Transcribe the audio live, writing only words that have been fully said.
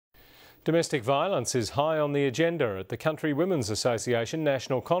Domestic violence is high on the agenda at the Country Women's Association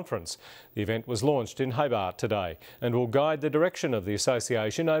National Conference. The event was launched in Hobart today and will guide the direction of the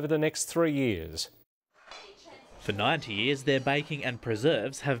association over the next 3 years. For 90 years, their baking and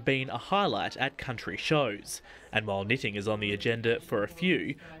preserves have been a highlight at country shows. And while knitting is on the agenda for a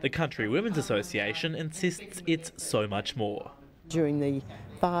few, the Country Women's Association insists it's so much more. During the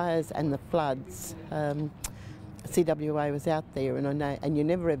fires and the floods, CWA was out there, and I know, and you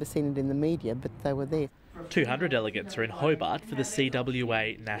never ever seen it in the media, but they were there. 200 delegates are in Hobart for the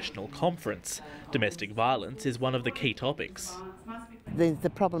CWA National Conference. Domestic violence is one of the key topics.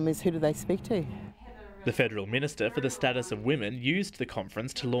 The problem is, who do they speak to? The Federal Minister for the Status of Women used the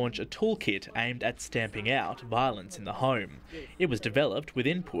conference to launch a toolkit aimed at stamping out violence in the home. It was developed with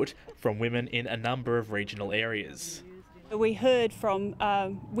input from women in a number of regional areas. We heard from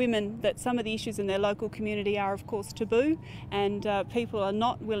women that some of the issues in their local community are of course taboo, and people are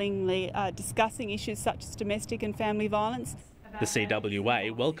not willingly discussing issues such as domestic and family violence. The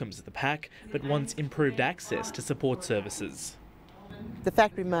CWA welcomes the pack but wants improved access to support services. The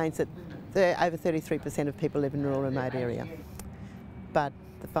fact remains that over 33% of people live in a rural remote area, but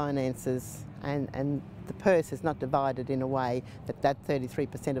the finances and the purse is not divided in a way that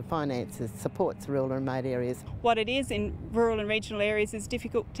 33% of finances supports rural and remote areas. What it is in rural and regional areas is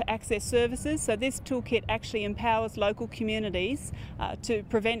difficult to access services, so this toolkit actually empowers local communities to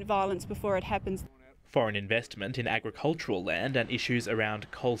prevent violence before it happens. Foreign investment in agricultural land and issues around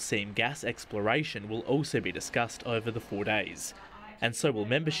coal seam gas exploration will also be discussed over the 4 days. And so will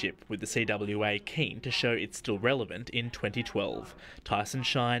membership, with the CWA keen to show it's still relevant in 2012. Tyson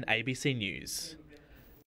Shine, ABC News.